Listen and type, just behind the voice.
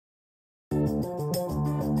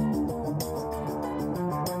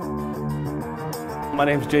my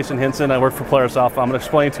name is Jason Hinson. I work for Polaris Alpha. I'm going to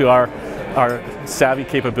explain to you our savvy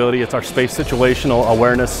capability. It's our Space Situational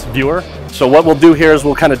Awareness Viewer. So what we'll do here is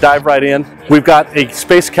we'll kind of dive right in. We've got a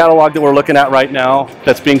space catalog that we're looking at right now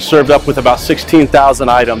that's being served up with about 16,000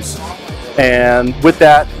 items. And with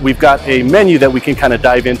that, we've got a menu that we can kind of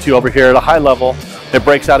dive into over here at a high level. It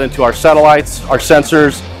breaks out into our satellites, our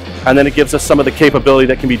sensors, and then it gives us some of the capability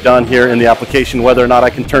that can be done here in the application, whether or not I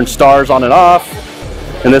can turn stars on and off.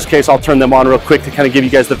 In this case, I'll turn them on real quick to kind of give you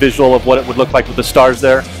guys the visual of what it would look like with the stars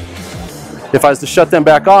there. If I was to shut them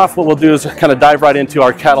back off, what we'll do is kind of dive right into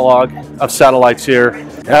our catalog of satellites here.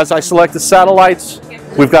 As I select the satellites,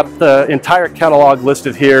 we've got the entire catalog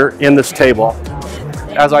listed here in this table.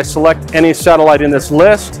 As I select any satellite in this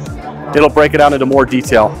list, it'll break it out into more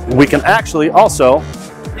detail. We can actually also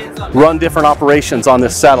run different operations on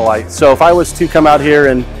this satellite. So if I was to come out here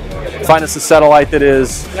and find us a satellite that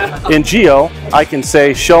is in geo, I can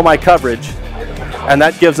say show my coverage, and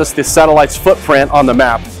that gives us the satellite's footprint on the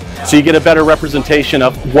map. So you get a better representation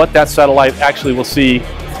of what that satellite actually will see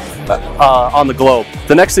on the globe.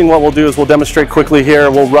 The next thing what we'll do is we'll demonstrate quickly here.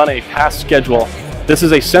 We'll run a path schedule. This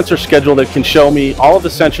is a sensor schedule that can show me all of the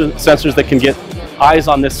sensors that can get eyes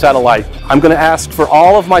on this satellite. I'm going to ask for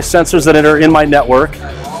all of my sensors that are in my network.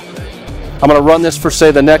 I'm going to run this for, say,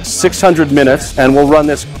 the next 600 minutes, and we'll run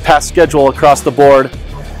this path schedule across the board.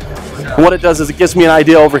 And what it does is it gives me an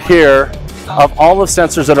idea over here of all the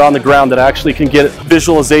sensors that are on the ground that actually can get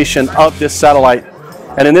visualization of this satellite.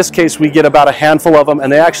 And in this case, we get about a handful of them,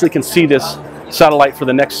 and they actually can see this satellite for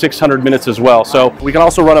the next 600 minutes as well. So we can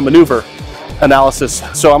also run a maneuver analysis.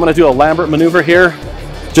 So I'm going to do a Lambert maneuver here,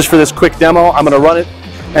 just for this quick demo. I'm going to run it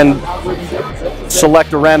and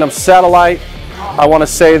select a random satellite. I want to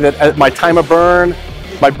say that at my time of burn,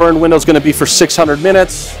 my burn window is going to be for 600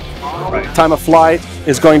 minutes. Time of flight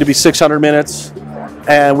is going to be 600 minutes.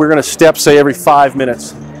 And we're going to step, say, every 5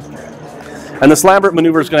 minutes. And this Lambert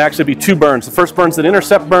maneuver is going to actually be two burns. The first burn is an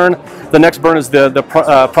intercept burn. The next burn is the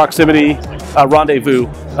proximity rendezvous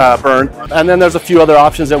burn. And then there's a few other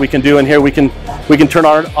options that we can do in here. We can turn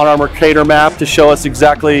on our Mercator map to show us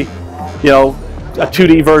exactly, a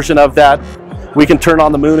 2D version of that. We can turn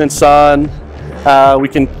on the moon and sun. We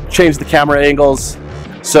can change the camera angles,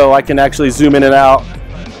 so I can actually zoom in and out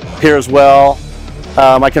here as well.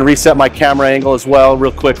 I can reset my camera angle as well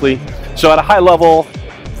real quickly. So at a high level,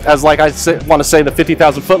 as want to say the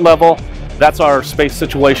 50,000 foot level, that's our Space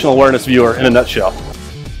Situational Awareness Viewer in a nutshell.